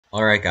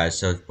Alright guys,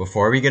 so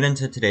before we get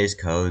into today's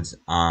codes,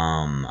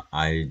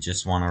 I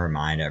just want to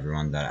remind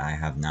everyone that I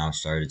have now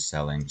started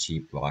selling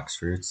cheap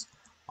Bloxfruits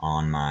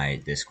on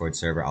my Discord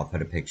server. I'll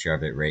put a picture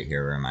of it right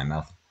here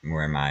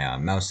where my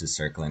mouse is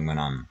circling when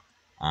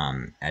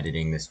I'm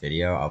editing this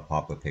video. I'll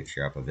pop a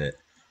picture up of it.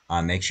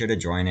 Make sure to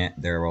join it.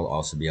 There will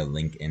also be a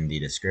link in the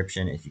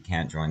description. If you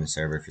can't join the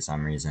server for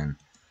some reason,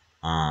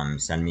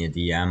 send me a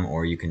DM,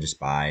 or you can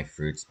just buy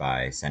fruits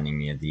by sending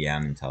me a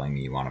DM and telling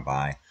me you want to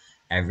buy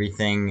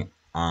everything.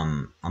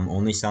 I'm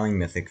only selling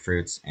mythic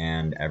fruits,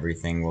 and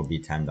everything will be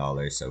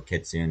 $10. So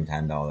kitsune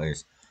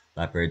 $10,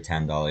 leopard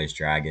 $10,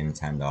 dragon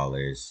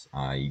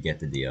 $10. You get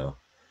the deal.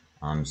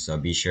 So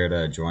be sure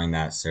to join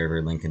that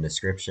server, link in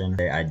description.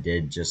 I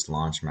did just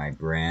launch my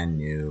brand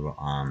new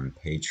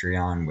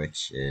Patreon,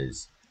 which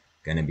is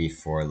gonna be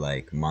for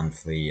like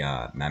monthly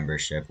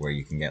membership, where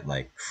you can get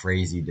like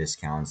crazy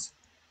discounts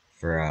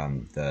for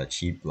the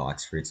cheap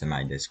blocks fruits in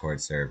my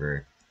Discord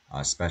server.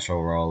 A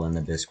special role in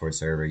the Discord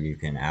server. You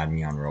can add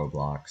me on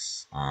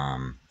Roblox.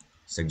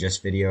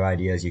 Suggest video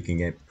ideas. You can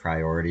get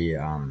priority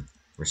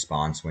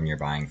response when you're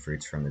buying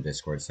fruits from the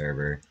Discord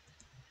server.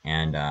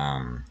 And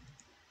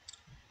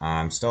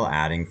I'm still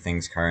adding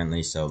things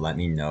currently, so let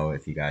me know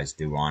if you guys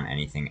do want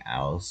anything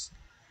else.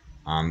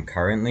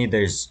 Currently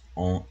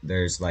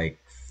there's like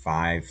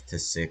 5 to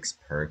 6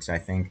 perks, I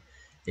think.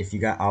 If you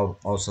got, I'll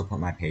also put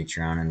my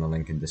Patreon in the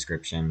link in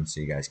description, so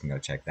you guys can go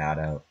check that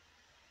out.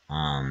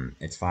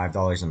 It's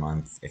 $5 a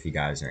month if you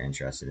guys are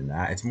interested in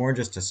that. It's more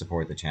just to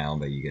support the channel,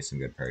 but you get some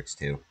good perks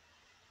too.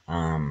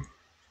 Um,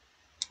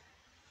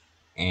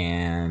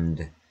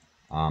 and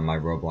my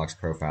Roblox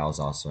profile is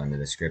also in the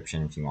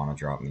description if you want to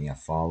drop me a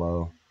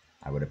follow.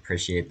 I would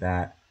appreciate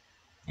that.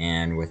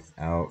 And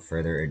without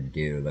further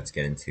ado, let's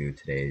get into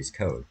today's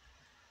code.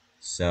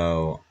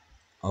 So,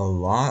 a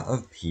lot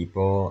of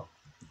people,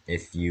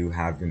 if you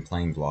have been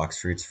playing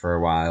Bloxfruits for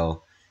a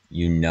while,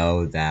 you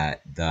know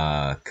that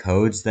the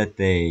codes that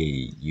they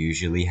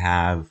usually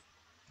have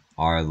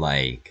are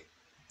like,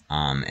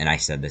 and I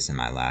said this in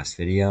my last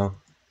video,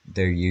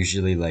 they're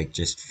usually like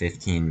just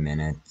 15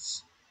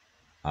 minutes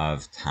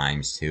of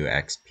times 2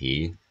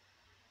 XP,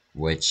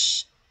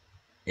 which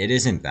it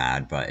isn't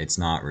bad, but it's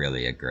not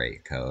really a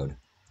great code.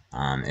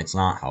 It's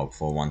not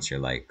helpful once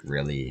you're like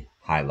really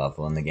high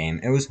level in the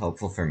game. It was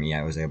helpful for me.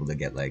 I was able to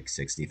get like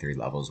 63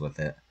 levels with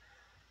it.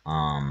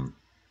 Um,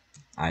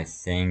 I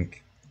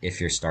think if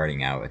you're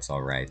starting out, it's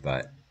all right,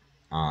 but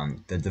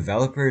the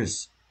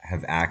developers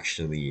have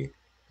actually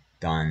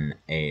done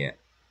a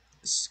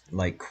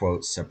like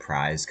quote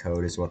surprise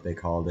code is what they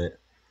called it.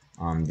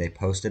 They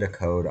posted a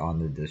code on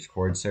the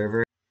Discord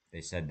server. They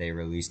said they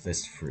released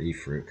this free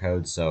fruit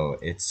code, so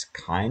it's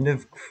kind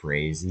of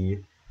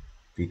crazy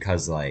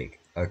because like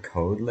a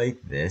code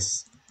like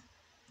this,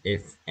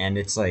 if and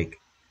it's like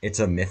it's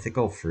a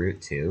mythical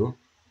fruit too.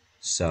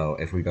 So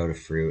if we go to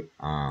fruit,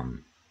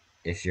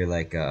 if you're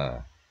like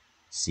a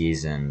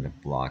seasoned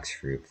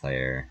Bloxfruit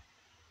player,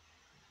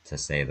 to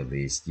say the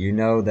least, you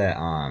know that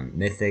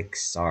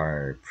mythics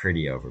are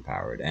pretty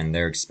overpowered and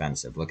they're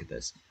expensive. Look at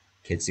this.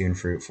 Kitsune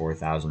fruit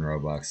 4,000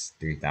 Robux,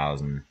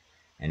 3,000,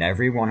 and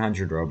every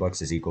 100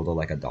 Robux is equal to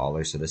like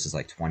 $1. So this is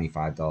like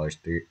 $25,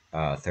 $30,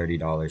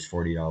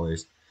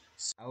 $40.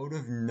 Out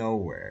of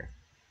nowhere,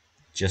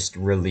 just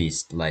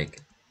released like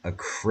a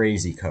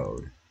crazy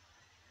code.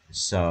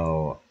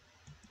 So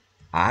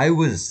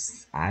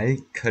I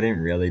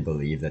couldn't really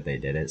believe that they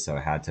did it, so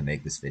I had to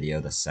make this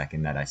video the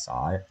second that I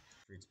saw it.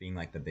 It's being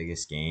like the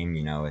biggest game,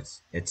 you know,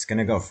 it's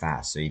gonna go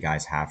fast, so you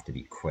guys have to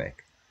be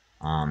quick.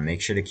 Make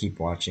sure to keep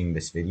watching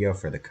this video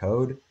for the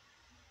code,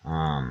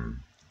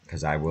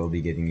 because I will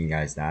be giving you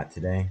guys that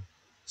today.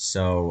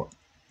 So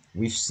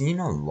we've seen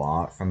a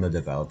lot from the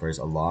developers,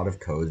 a lot of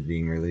codes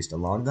being released, a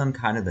lot of them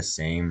kind of the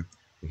same.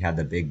 We had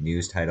the big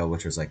news title,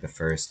 which was like the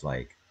first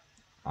like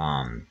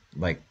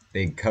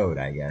big code,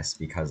 I guess,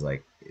 because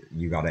like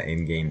you got an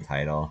in-game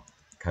title,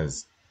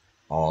 because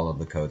all of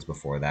the codes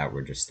before that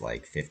were just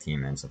like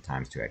 15 minutes of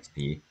times 2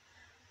 XP.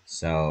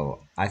 So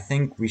I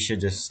think we should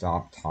just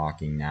stop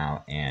talking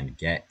now and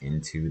get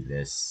into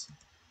this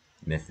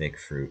mythic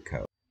fruit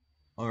code.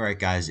 Alright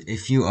guys,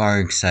 if you are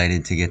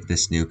excited to get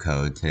this new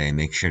code today,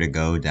 make sure to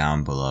go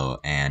down below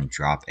and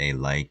drop a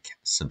like,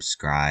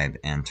 subscribe,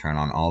 and turn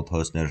on all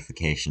post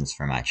notifications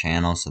for my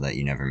channel so that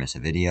you never miss a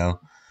video.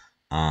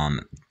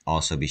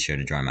 Also be sure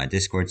to join my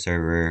Discord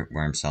server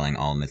where I'm selling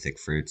all mythic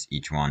fruits.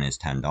 Each one is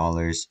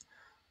 $10.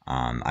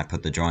 I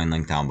put the join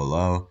link down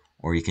below,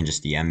 or you can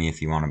just DM me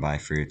if you want to buy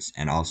fruits.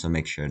 And also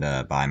make sure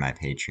to buy my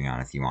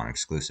Patreon if you want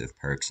exclusive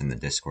perks in the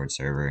Discord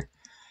server.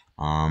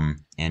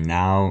 And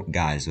now,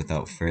 guys,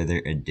 without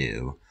further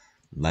ado,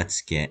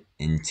 let's get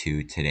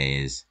into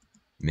today's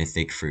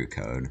mythic fruit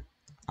code.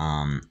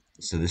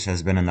 So this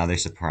has been another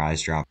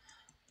surprise drop.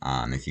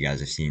 If you guys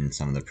have seen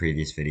some of the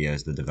previous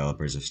videos, the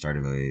developers have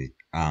started really,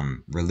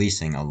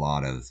 releasing a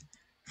lot of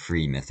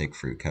free mythic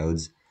fruit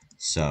codes.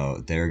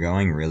 So they're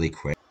going really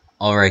quick.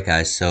 Alright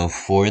guys, so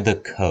for the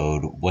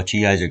code, what you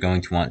guys are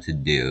going to want to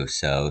do,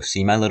 so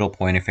see my little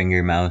pointer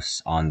finger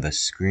mouse on the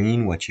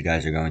screen, what you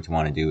guys are going to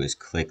want to do is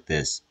click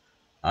this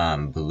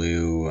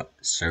blue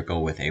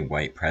circle with a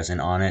white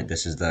present on it.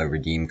 This is the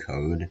redeem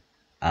code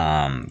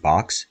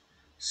box.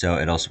 So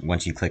it'll,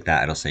 once you click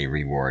that, it'll say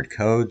reward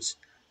codes.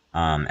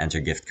 Enter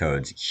gift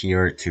codes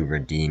here to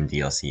redeem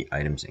DLC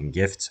items and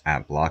gifts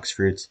at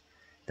Bloxfruits.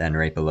 Then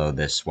right below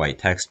this white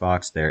text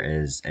box, there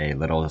is a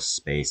little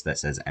space that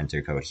says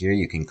enter code here.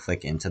 You can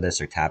click into this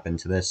or tap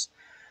into this,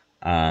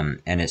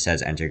 and it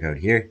says enter code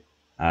here.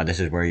 This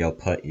is where you'll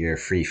put your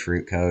free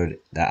fruit code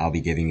that I'll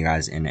be giving you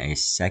guys in a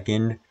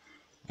second.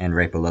 And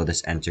right below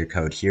this enter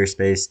code here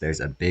space, there's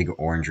a big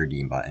orange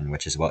redeem button,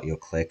 which is what you'll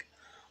click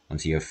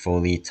once you have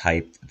fully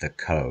typed the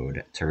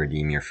code to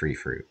redeem your free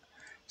fruit.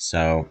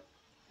 So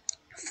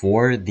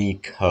for the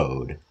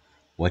code,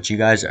 what you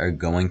guys are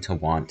going to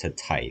want to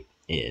type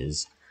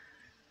is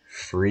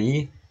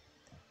free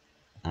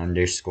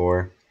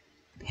underscore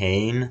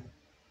pain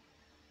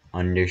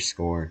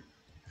underscore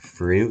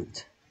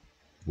fruit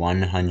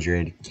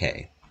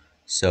 100K.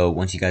 So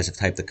once you guys have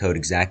typed the code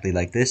exactly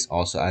like this,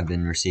 also I've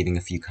been receiving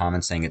a few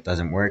comments saying it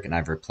doesn't work, and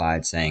I've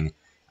replied saying,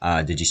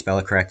 did you spell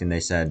it correct? And they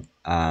said,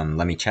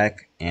 let me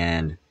check.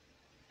 And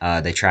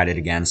they tried it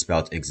again,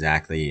 spelled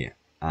exactly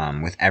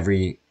with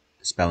every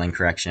spelling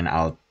correction.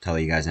 I'll tell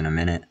you guys in a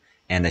minute.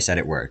 And they said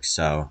it works.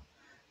 So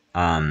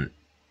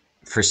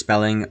for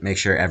spelling, make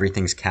sure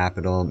everything's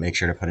capital. Make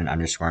sure to put an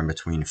underscore in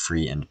between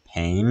free and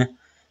pain.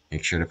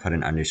 Make sure to put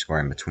an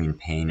underscore in between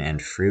pain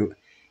and fruit.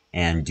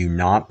 And do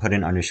not put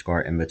an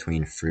underscore in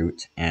between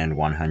fruit and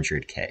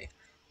 100K.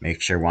 Make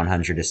sure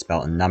 100 is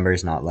spelled in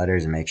numbers, not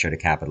letters, and make sure to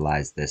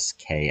capitalize this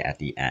K at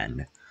the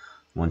end.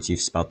 Once you've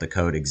spelled the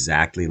code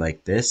exactly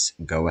like this,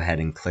 go ahead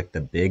and click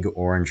the big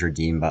orange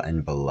redeem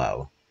button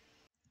below.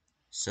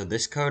 So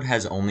this code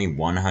has only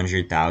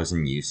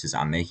 100,000 uses.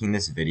 I'm making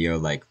this video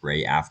like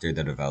right after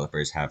the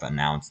developers have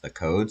announced the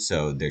code,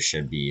 so there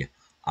should be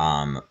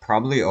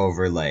probably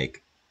over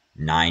like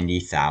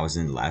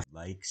 90,000 left.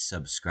 Like,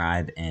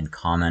 subscribe, and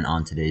comment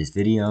on today's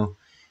video.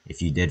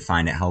 If you did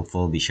find it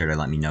helpful, be sure to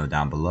let me know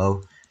down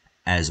below.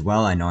 As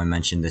well, I know I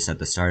mentioned this at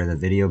the start of the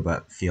video,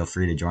 but feel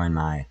free to join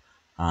my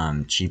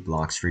cheap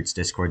Bloxfruits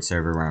Discord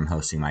server where I'm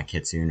hosting my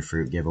Kitsune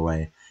fruit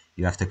giveaway.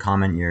 You have to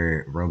comment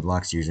your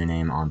Roblox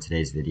username on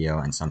today's video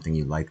and something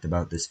you liked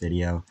about this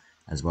video,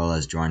 as well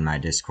as join my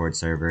Discord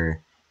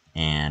server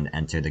and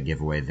enter the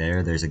giveaway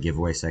there. There's a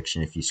giveaway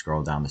section if you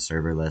scroll down the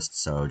server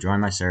list, so join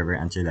my server,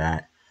 enter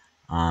that.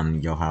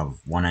 You'll have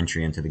one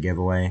entry into the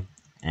giveaway,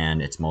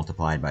 and it's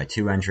multiplied by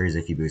 2 entries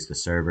if you boost the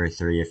server,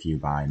 3 if you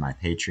buy my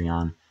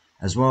Patreon.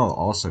 As well,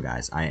 also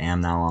guys, I am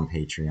now on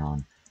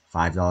Patreon,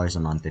 $5 a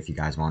month if you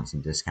guys want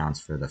some discounts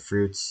for the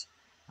fruits.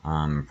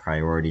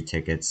 Priority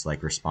tickets,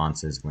 like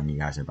responses when you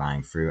guys are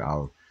buying fruit.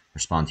 I'll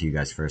respond to you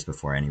guys first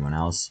before anyone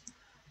else.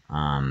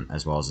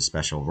 As well as a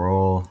special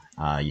role.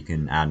 You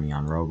can add me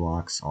on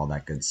Roblox, all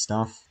that good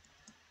stuff.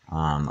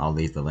 I'll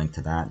leave the link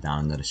to that down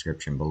in the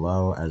description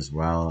below. As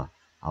well,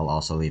 I'll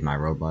also leave my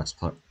Roblox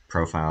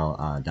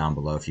profile down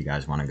below if you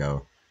guys want to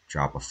go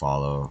drop a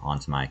follow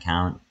onto my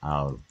account.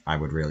 I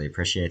would really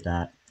appreciate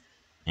that.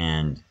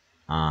 And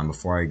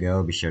before I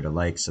go, be sure to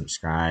like,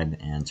 subscribe,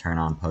 and turn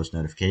on post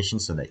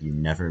notifications so that you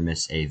never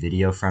miss a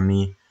video from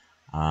me.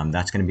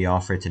 That's going to be all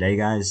for today,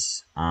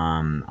 guys.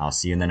 I'll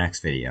see you in the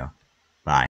next video.